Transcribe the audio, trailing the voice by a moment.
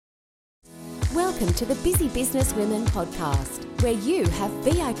Welcome to the Busy Business Women podcast, where you have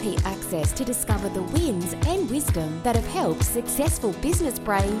VIP access to discover the wins and wisdom that have helped successful business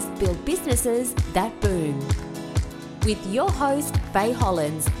brains build businesses that boom. With your host, Faye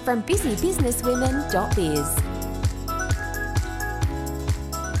Hollins from busybusinesswomen.biz.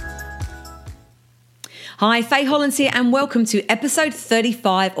 Hi, Faye Hollins here, and welcome to episode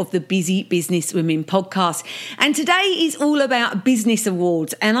 35 of the Busy Business Women podcast. And today is all about business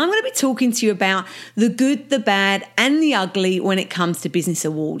awards, and I'm going to be talking to you about the good, the bad, and the ugly when it comes to business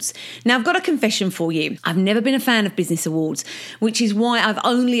awards. Now, I've got a confession for you. I've never been a fan of business awards, which is why I've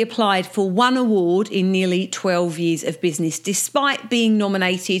only applied for one award in nearly 12 years of business, despite being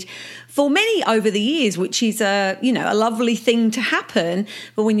nominated for many over the years, which is a lovely thing to happen.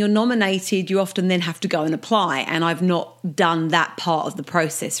 But when you're nominated, you often then have to go and apply. And I've not done that part of the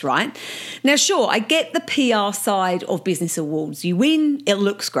process, right? Now, sure, I get the PR side of business awards. You win, it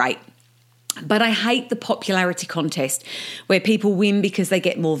looks great. But I hate the popularity contest where people win because they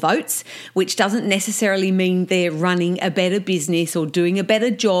get more votes, which doesn't necessarily mean they're running a better business or doing a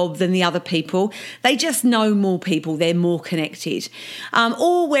better job than the other people. They just know more people, they're more connected.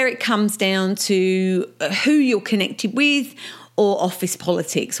 Or where it comes down to who you're connected with, or office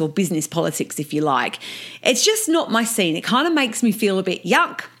politics or business politics, if you like. It's just not my scene. It kind of makes me feel a bit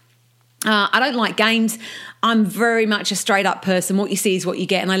yuck. I don't like games. I'm very much a straight up person. What you see is what you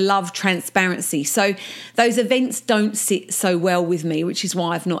get, and I love transparency. So those events don't sit so well with me, which is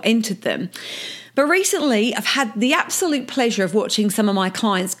why I've not entered them. But recently, I've had the absolute pleasure of watching some of my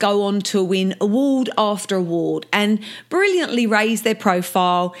clients go on to win award after award and brilliantly raise their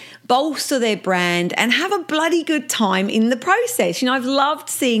profile, bolster their brand, and have a bloody good time in the process. I've loved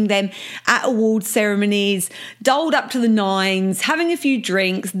seeing them at award ceremonies, doled up to the nines, having a few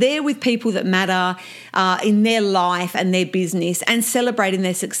drinks, there with people that matter in their life and their business, and celebrating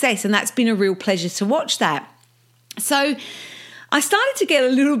their success. And that's been a real pleasure to watch that. So I started to get a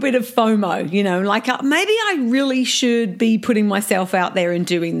little bit of FOMO, maybe I really should be putting myself out there and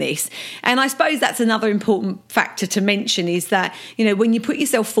doing this. And I suppose that's another important factor to mention is that, when you put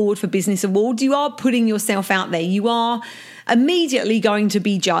yourself forward for business awards, you are putting yourself out there. You are immediately going to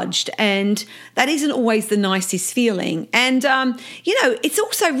be judged, and that isn't always the nicest feeling. And, it's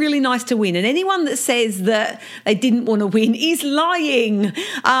also really nice to win. And anyone that says that they didn't want to win is lying.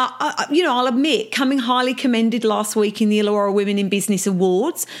 I'll admit, coming highly commended last week in the Illawarra Women in Business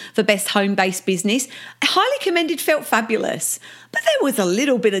Awards for Best Home-Based Business, highly commended felt fabulous. But there was a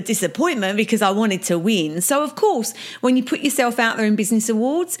little bit of disappointment because I wanted to win. So, of course, when you put yourself out there in business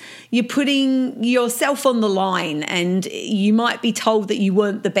awards, you're putting yourself on the line, and you might be told that you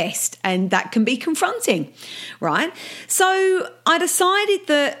weren't the best, and that can be confronting, right? So I decided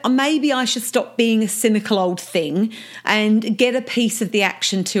that maybe I should stop being a cynical old thing and get a piece of the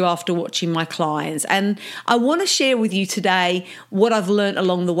action too after watching my clients. And I want to share with you today what I've learned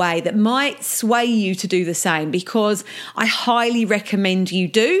along the way that might sway you to do the same, because I highly recommend you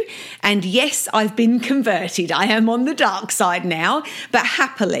do. And yes, I've been converted. I am on the dark side now, but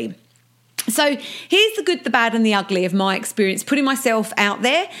happily. So here's the good, the bad, and the ugly of my experience putting myself out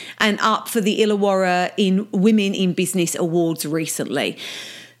there and up for the Illawarra in Women in Business Awards recently.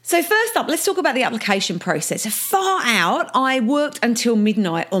 So first up, let's talk about the application process. Far out, I worked until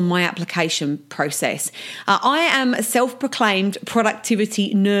midnight on my application process. I am a self-proclaimed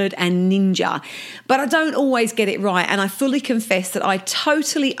productivity nerd and ninja, but I don't always get it right. And I fully confess that I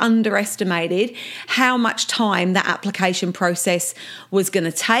totally underestimated how much time that application process was going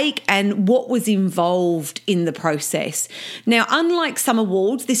to take and what was involved in the process. Now, unlike some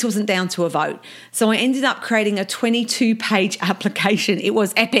awards, this wasn't down to a vote. So I ended up creating a 22-page application. It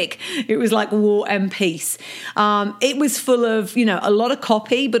was epic. It was like War and Peace. It was full of, a lot of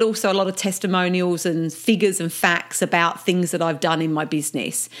copy, but also a lot of testimonials and figures and facts about things that I've done in my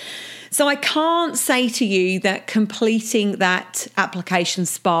business. So I can't say to you that completing that application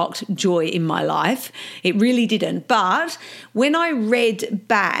sparked joy in my life. It really didn't. But when I read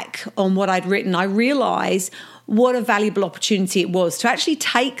back on what I'd written, I realised what a valuable opportunity it was to actually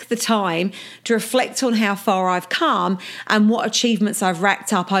take the time to reflect on how far I've come and what achievements I've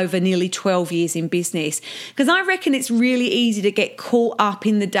racked up over nearly 12 years in business. Because I reckon it's really easy to get caught up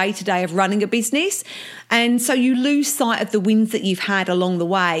in the day-to-day of running a business. And so you lose sight of the wins that you've had along the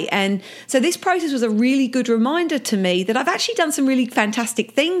way. And so this process was a really good reminder to me that I've actually done some really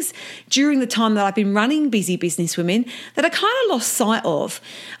fantastic things during the time that I've been running Busy Business Women that I kind of lost sight of.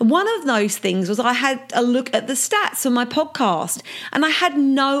 And one of those things was I had a look at the stats on my podcast, and I had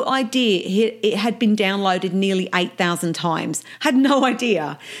no idea it had been downloaded nearly 8,000 times. Had no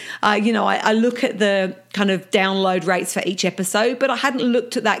idea. I look at the kind of download rates for each episode, but I hadn't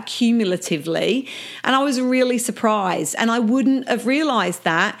looked at that cumulatively, and I was really surprised. And I wouldn't have realised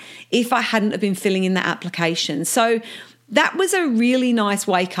that if I hadn't have been filling in that application. So that was a really nice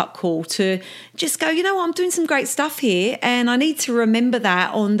wake-up call to just go, I'm doing some great stuff here, and I need to remember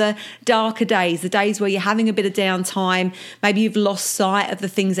that on the darker days, the days where you're having a bit of downtime, maybe you've lost sight of the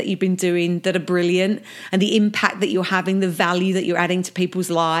things that you've been doing that are brilliant and the impact that you're having, the value that you're adding to people's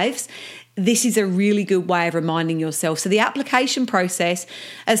lives. This is a really good way of reminding yourself. So the application process,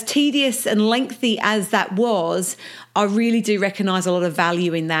 as tedious and lengthy as that was, I really do recognise a lot of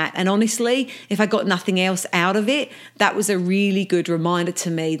value in that. And honestly, if I got nothing else out of it, that was a really good reminder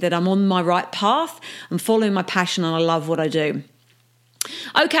to me that I'm on my right path, I'm following my passion, and I love what I do.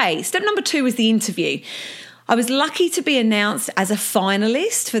 Okay, step number 2 is the interview. I was lucky to be announced as a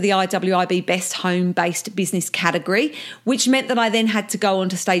finalist for the IWIB Best Home-Based Business category, which meant that I then had to go on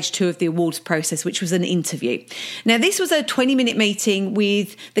to stage 2 of the awards process, which was an interview. Now, this was a 20-minute meeting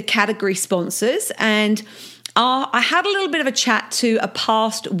with the category sponsors, and I had a little bit of a chat to a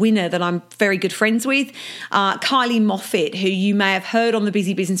past winner that I'm very good friends with, Kylie Moffat, who you may have heard on the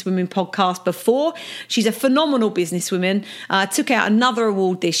Busy Businesswomen podcast before. She's a phenomenal businesswoman, took out another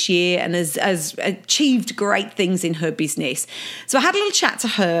award this year and has achieved great things in her business. So I had a little chat to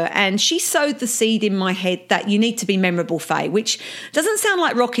her, and she sowed the seed in my head that you need to be memorable, Faye, which doesn't sound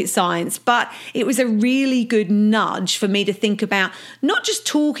like rocket science, but it was a really good nudge for me to think about not just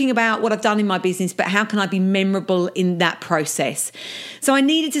talking about what I've done in my business, but how can I be memorable in that process. So I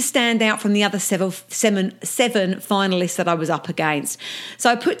needed to stand out from the other seven finalists that I was up against.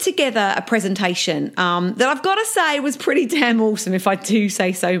 So I put together a presentation that I've got to say was pretty damn awesome, if I do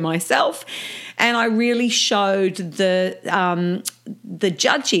say so myself. And I really showed the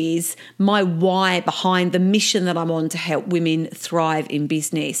judges my why behind the mission that I'm on to help women thrive in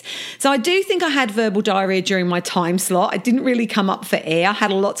business. So I do think I had verbal diarrhea during my time slot. I didn't really come up for air. I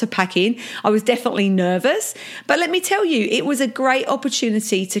had a lot to pack in. I was definitely nervous. But let me tell you, it was a great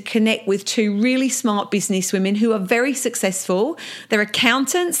opportunity to connect with 2 really smart business women who are very successful. They're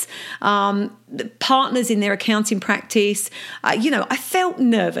accountants, partners in their accounting practice. I felt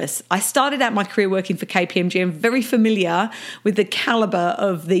nervous. I started out my career working for KPMG. I'm very familiar with the caliber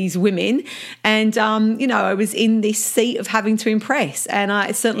of these women. And, I was in this seat of having to impress, and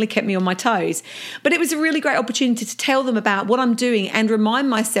it certainly kept me on my toes. But it was a really great opportunity to tell them about what I'm doing and remind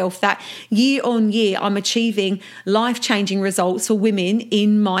myself that year on year, I'm achieving life-changing results for women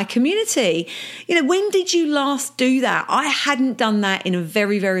in my community. When did you last do that? I hadn't done that in a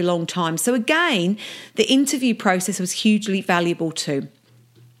very, very long time. So again, the interview process was hugely valuable too.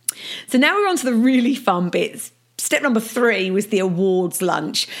 So now we're on to the really fun bits. Step number 3 was the awards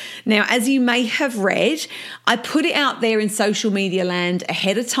lunch. Now, as you may have read, I put it out there in social media land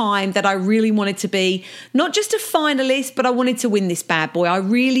ahead of time that I really wanted to be not just a finalist, but I wanted to win this bad boy. I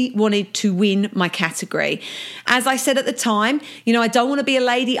really wanted to win my category. As I said at the time, I don't want to be a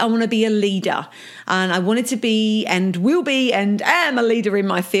lady, I want to be a leader. And I wanted to be and will be and am a leader in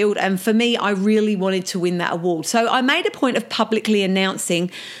my field. And for me, I really wanted to win that award. So I made a point of publicly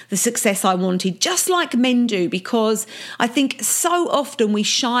announcing the success I wanted, just like men do, because I think so often we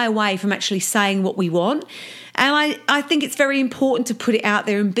shy away from actually saying what we want. And I think it's very important to put it out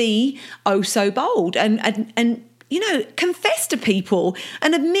there and be oh so bold and confess to people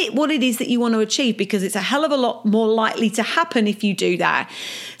and admit what it is that you want to achieve, because it's a hell of a lot more likely to happen if you do that.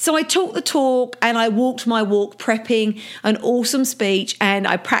 So I talked the talk and I walked my walk, prepping an awesome speech, and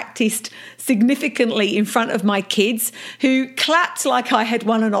I practiced significantly in front of my kids, who clapped like I had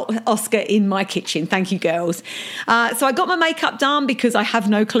won an Oscar in my kitchen. Thank you, girls. So I got my makeup done because I have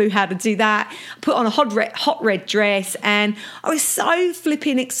no clue how to do that. Put on a hot red dress, and I was so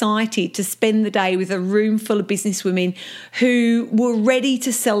flipping excited to spend the day with a room full of businesswomen who were ready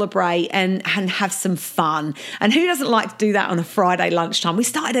to celebrate and have some fun. And who doesn't like to do that on a Friday lunchtime? We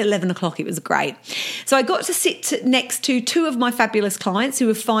started at 11 o'clock. It was great. So I got to sit next to 2 of my fabulous clients who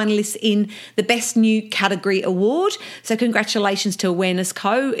were finalists in the Best New Category Award. So congratulations to Awareness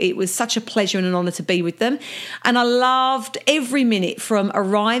Co. It was such a pleasure and an honour to be with them. And I loved every minute, from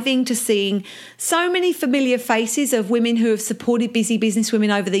arriving to seeing so many familiar faces of women who have supported Busy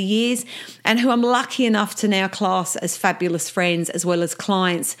Businesswomen over the years, and who I'm lucky enough to now class as fabulous friends, as well as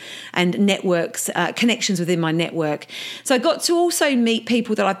clients and networks, connections within my network. So I got to also meet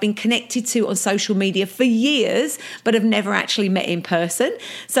people that I've been connected to on social media for years, but have never actually met in person.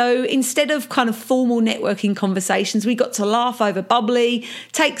 So instead instead of kind of formal networking conversations, we got to laugh over bubbly,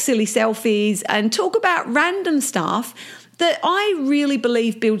 take silly selfies, and talk about random stuff that I really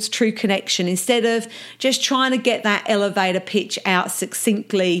believe builds true connection, instead of just trying to get that elevator pitch out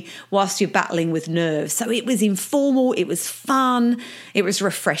succinctly whilst you're battling with nerves. So it was informal, it was fun, it was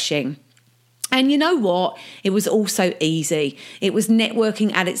refreshing. And you know what? It was also easy. It was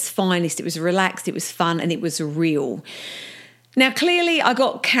networking at its finest. It was relaxed, it was fun, and it was real. Now, clearly, I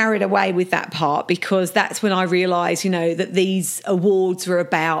got carried away with that part, because that's when I realised, that these awards were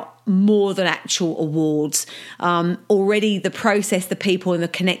about more than actual awards. Already the process, the people and the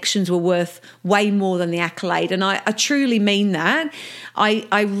connections were worth way more than the accolade. And I truly mean that.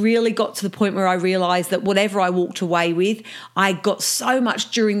 I really got to the point where I realised that whatever I walked away with, I got so much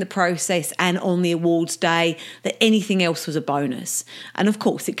during the process and on the awards day that anything else was a bonus. And of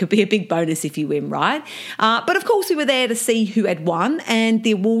course, it could be a big bonus if you win, right? But of course, we were there to see who had won, and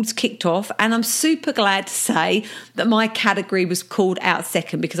the awards kicked off. And I'm super glad to say that my category was called out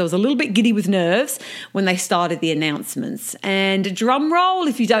second, because I was a little bit giddy with nerves when they started the announcements. And drum roll,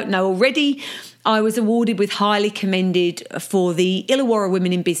 if you don't know already, I was awarded with highly commended for the Illawarra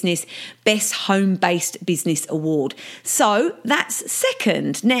Women in Business Best Home-Based Business Award. So that's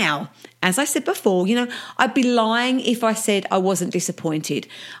second. Now, as I said before, I'd be lying if I said I wasn't disappointed.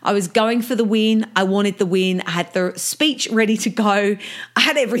 I was going for the win. I wanted the win. I had the speech ready to go. I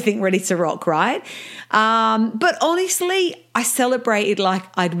had everything ready to rock, right? But honestly, I celebrated like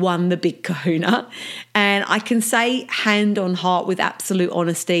I'd won the big kahuna. And I can say hand on heart with absolute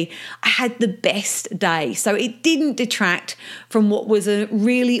honesty, I had the best day. So it didn't detract from what was a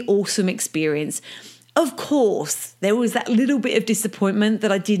really awesome experience. Of course, there was that little bit of disappointment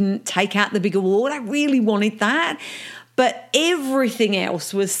that I didn't take out the big award. I really wanted that. But everything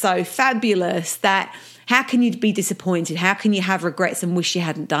else was so fabulous that how can you be disappointed? How can you have regrets and wish you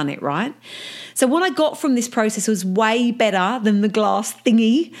hadn't done it, right? So what I got from this process was way better than the glass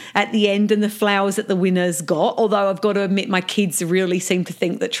thingy at the end and the flowers that the winners got. Although I've got to admit, my kids really seem to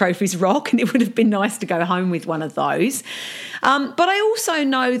think that trophies rock, and it would have been nice to go home with one of those. But I also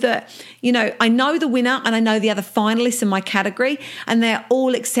know that, I know the winner and I know the other finalists in my category, and they're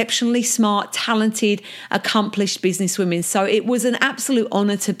all exceptionally smart, talented, accomplished businesswomen. So it was an absolute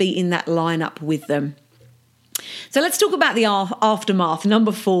honour to be in that lineup with them. So let's talk about the aftermath,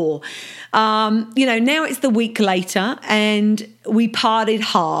 number 4. Now it's the week later and we partied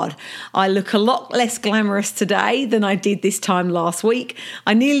hard. I look a lot less glamorous today than I did this time last week.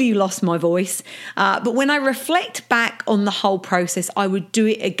 I nearly lost my voice. But when I reflect back on the whole process, I would do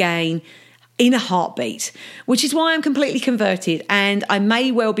it again in a heartbeat, which is why I'm completely converted, and I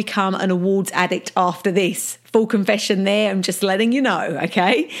may well become an awards addict after this. Full confession there, I'm just letting you know,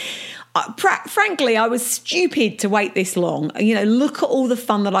 okay? Frankly, I was stupid to wait this long. Look at all the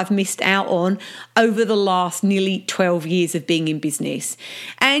fun that I've missed out on over the last nearly 12 years of being in business.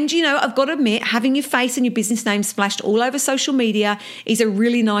 And, I've got to admit, having your face and your business name splashed all over social media is a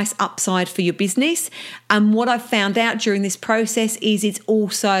really nice upside for your business. And what I've found out during this process is it's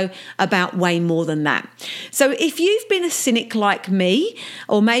also about way more than that. So if you've been a cynic like me,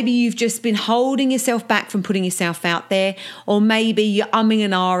 or maybe you've just been holding yourself back from putting yourself out there, or maybe you're umming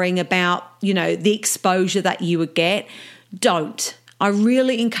and ahhing about the exposure that you would get, don't. I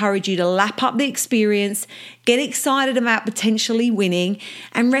really encourage you to lap up the experience, get excited about potentially winning,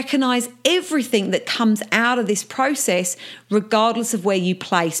 and recognize everything that comes out of this process, regardless of where you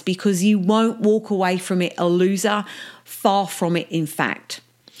place, because you won't walk away from it a loser. Far from it, in fact.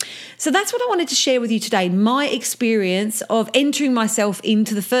 So that's what I wanted to share with you today, my experience of entering myself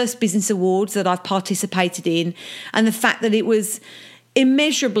into the first business awards that I've participated in, and the fact that it was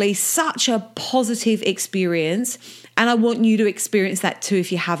immeasurably such a positive experience, and I want you to experience that too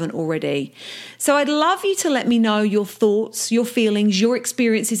if you haven't already. So I'd love you to let me know your thoughts, your feelings, your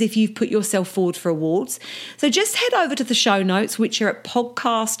experiences if you've put yourself forward for awards. So just head over to the show notes, which are at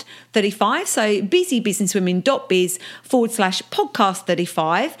podcast 35, so busybusinesswomen.biz/podcast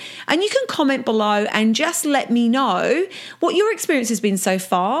 35, and you can comment below and just let me know what your experience has been so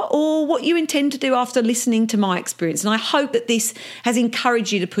far, or what you intend to do after listening to my experience. And I hope that this has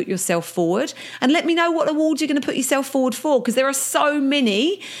encouraged you to put yourself forward, and let me know what awards you're going to put yourself forward for, because there are so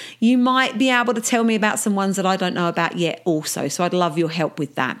many. You might be able to tell me about some ones that I don't know about yet also, so I'd love your help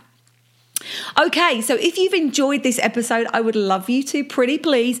with that. Okay, so if you've enjoyed this episode, I would love you to, pretty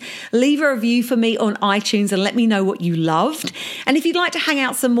please, leave a review for me on iTunes and let me know what you loved. And if you'd like to hang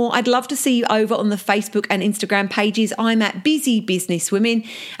out some more, I'd love to see you over on the Facebook and Instagram pages. I'm at Busy Business Women,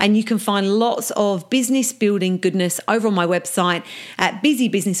 and you can find lots of business building goodness over on my website at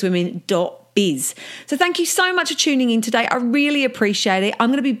busybusinesswomen.biz. biz. So thank you so much for tuning in today. I really appreciate it. I'm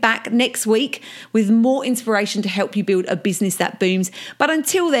going to be back next week with more inspiration to help you build a business that booms. But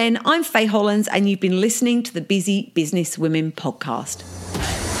until then, I'm Faye Hollins and you've been listening to the Busy Business Women podcast.